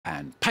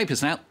and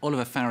papers now.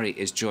 Oliver Farry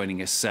is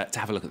joining us to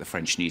have a look at the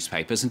French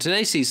newspapers. And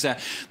today sees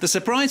the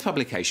surprise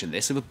publication,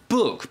 this, of a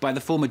book by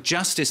the former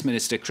Justice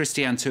Minister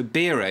Christiane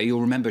Taubira.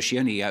 You'll remember she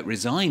only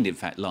resigned, in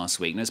fact, last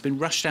week. And it's been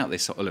rushed out,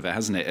 this, Oliver,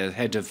 hasn't it,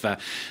 ahead of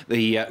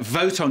the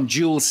vote on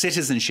dual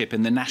citizenship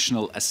in the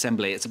National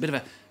Assembly. It's a bit of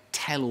a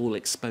tell-all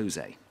expose.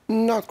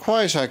 Not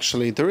quite,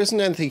 actually. There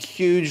isn't anything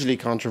hugely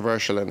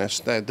controversial in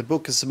it. The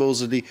book is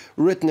supposedly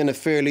written in a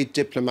fairly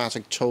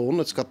diplomatic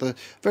tone. It's got the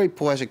very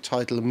poetic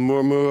title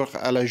Murmures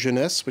à la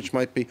jeunesse, which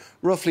might be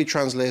roughly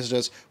translated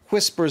as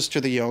Whispers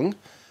to the Young.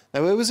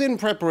 Now, it was in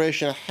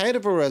preparation ahead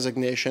of her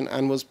resignation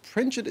and was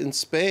printed in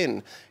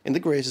Spain in the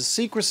greatest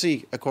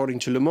secrecy, according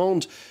to Le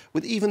Monde,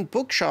 with even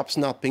bookshops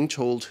not being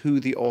told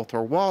who the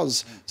author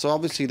was. So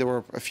obviously there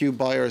were a few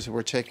buyers who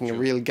were taking a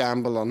real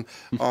gamble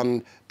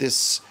on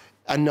this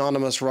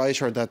anonymous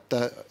writer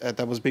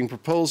that was being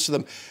proposed to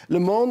them. Le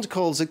Monde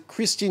calls it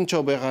Christiane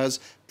Taubira's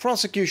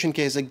prosecution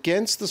case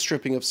against the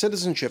stripping of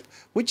citizenship,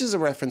 which is a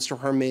reference to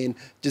her main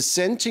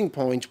dissenting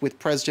point with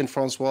President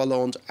François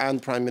Hollande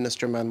and Prime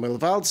Minister Manuel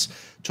Valls.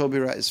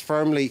 Taubira is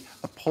firmly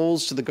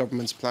opposed to the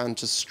government's plan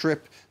to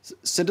strip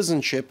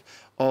citizenship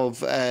of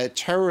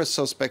terrorist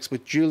suspects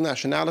with dual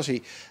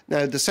nationality.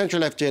 Now, the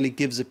centre-left daily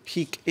gives a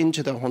peek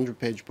into the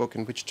 100-page book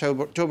in which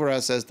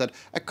Taubira says that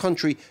a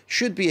country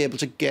should be able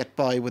to get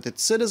by with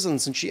its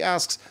citizens, and she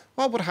asks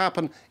what would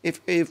happen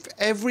if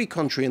every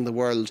country in the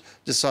world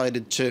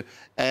decided to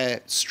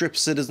strip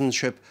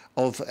citizenship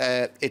of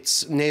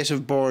its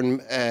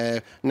native-born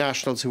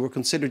nationals who were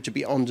considered to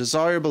be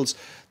undesirables.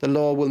 The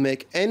law will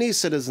make any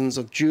citizens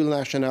of dual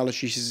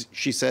nationality,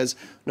 she says,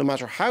 no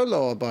matter how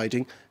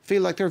law-abiding,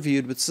 feel like they're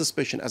viewed with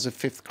suspicion as a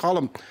fifth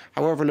column.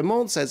 However, Le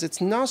Monde says it's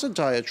not a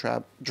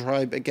diatribe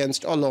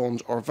against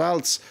Hollande or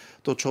Valls.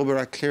 Though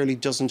Taubira clearly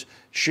doesn't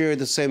share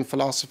the same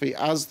philosophy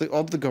as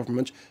of the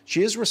government,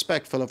 she is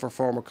respectful of her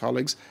former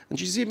colleagues, and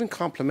she's even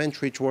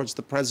complimentary towards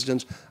the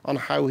president on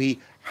how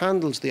he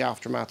handled the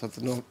aftermath of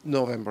the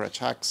November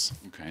attacks.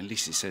 OK, at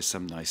least it says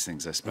some nice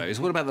things, I suppose.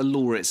 What about the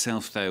law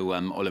itself, though,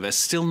 Oliver?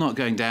 Still not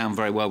going down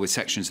very well with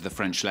sections of the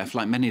French left,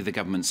 like many of the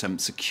government's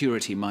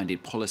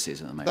security-minded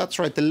policies at the moment. That's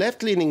right. The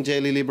left-leaning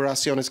daily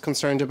Libération is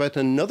concerned about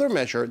another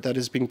measure that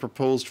is being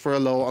proposed for a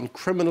law on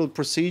criminal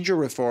procedure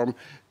reform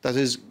that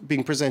is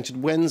being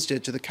presented Wednesday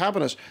to the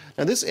Cabinet.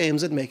 Now, this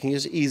aims at making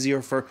it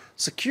easier for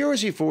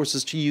security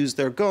forces to use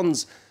their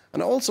guns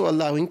and also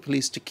allowing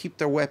police to keep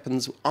their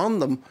weapons on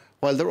them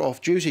while they're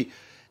off duty.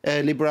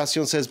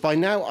 Libération says by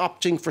now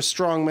opting for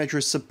strong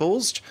measures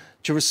supposed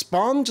to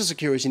respond to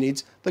security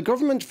needs, the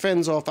government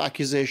fends off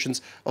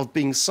accusations of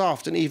being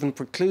soft and even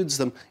precludes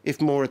them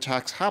if more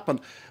attacks happen.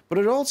 But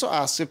it also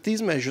asks if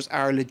these measures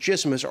are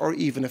legitimate or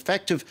even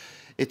effective.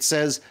 It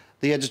says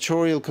the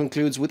editorial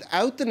concludes,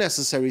 without the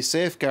necessary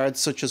safeguards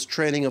such as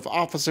training of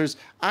officers,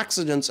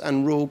 accidents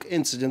and rogue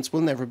incidents will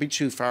never be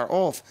too far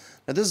off.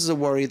 Now, this is a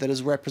worry that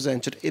is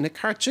represented in a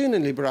cartoon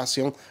in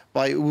Libération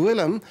by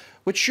Willem,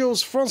 which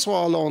shows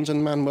François Hollande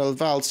and Manuel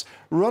Valls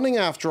running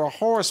after a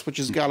horse which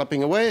is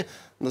galloping away.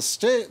 And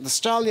the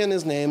stallion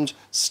is named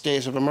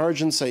State of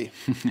Emergency.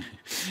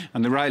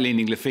 And the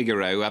right-leaning Le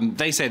Figaro,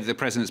 they say that the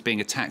president's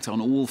being attacked on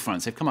all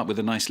fronts. They've come up with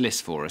a nice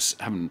list for us,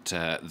 haven't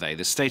they?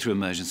 The state of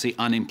emergency,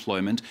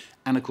 unemployment,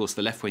 and, of course,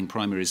 the left-wing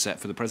primaries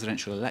for the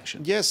presidential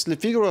election. Yes, Le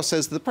Figaro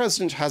says the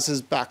president has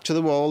his back to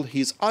the wall.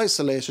 He's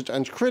isolated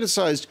and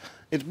criticised.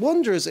 It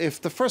wonders if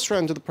with the first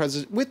round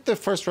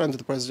of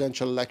the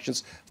presidential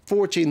elections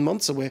 14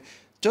 months away,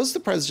 does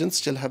the president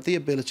still have the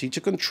ability to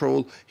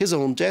control his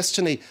own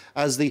destiny,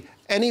 as the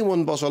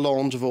anyone but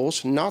Hollande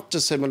vote, not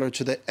dissimilar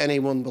to the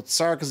anyone but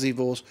Sarkozy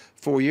vote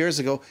 4 years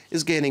ago,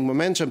 is gaining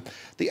momentum?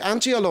 The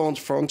anti-Hollande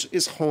front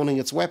is honing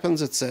its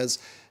weapons, it says.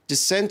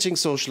 Dissenting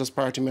Socialist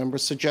Party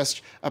members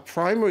suggest a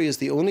primary is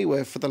the only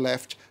way for the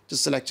left to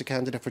select a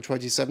candidate for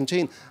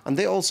 2017. And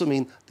they also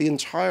mean the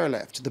entire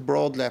left, the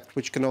broad left,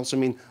 which can also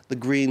mean the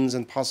Greens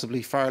and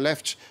possibly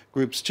far-left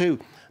groups too.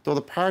 Though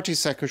the party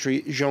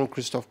secretary,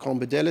 Jean-Christophe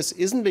Combedelis,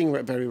 isn't being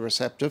very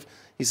receptive.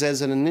 He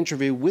says in an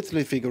interview with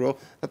Le Figaro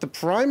that the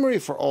primary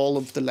for all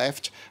of the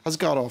left has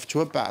got off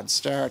to a bad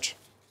start.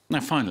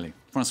 Now, finally,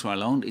 François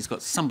Hollande, he's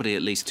got somebody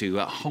at least to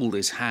hold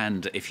his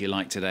hand, if you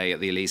like, today at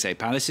the Élysée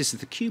Palace. This is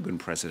the Cuban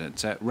president,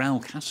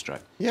 Raúl Castro.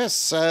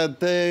 Yes,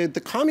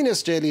 the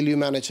communist daily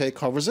L'Humanité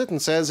covers it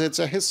and says it's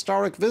a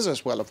historic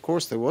visit. Well, of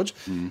course they would.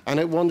 And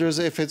it wonders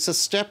if it's a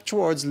step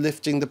towards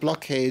lifting the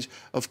blockade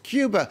of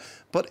Cuba.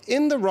 But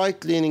in the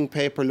right-leaning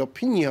paper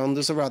L'Opinion,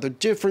 there's a rather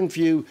different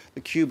view.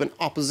 The Cuban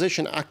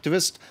opposition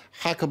activist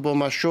Jacobo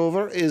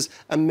Machover is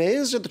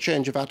amazed at the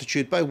change of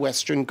attitude by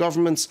Western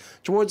governments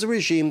towards a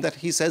regime that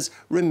he says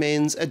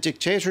remains a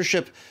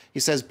dictatorship.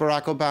 He says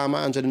Barack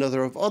Obama and a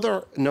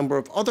number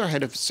of other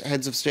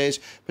heads of state,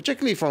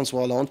 particularly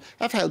François Hollande,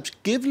 have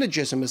helped give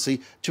legitimacy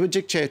to a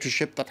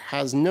dictatorship that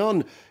has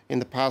none. In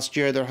the past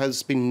year, there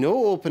has been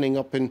no opening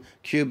up in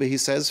Cuba, he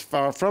says,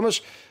 far from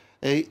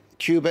it.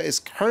 Cuba is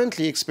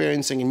currently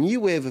experiencing a new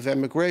wave of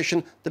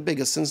emigration, the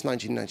biggest since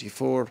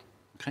 1994.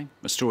 OK,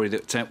 a story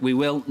that we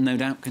will, no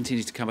doubt,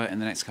 continue to cover in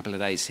the next couple of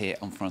days here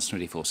on France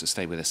 24, so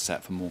stay with us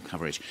for more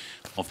coverage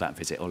of that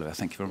visit. Oliver,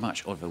 thank you very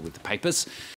much. Oliver with the papers.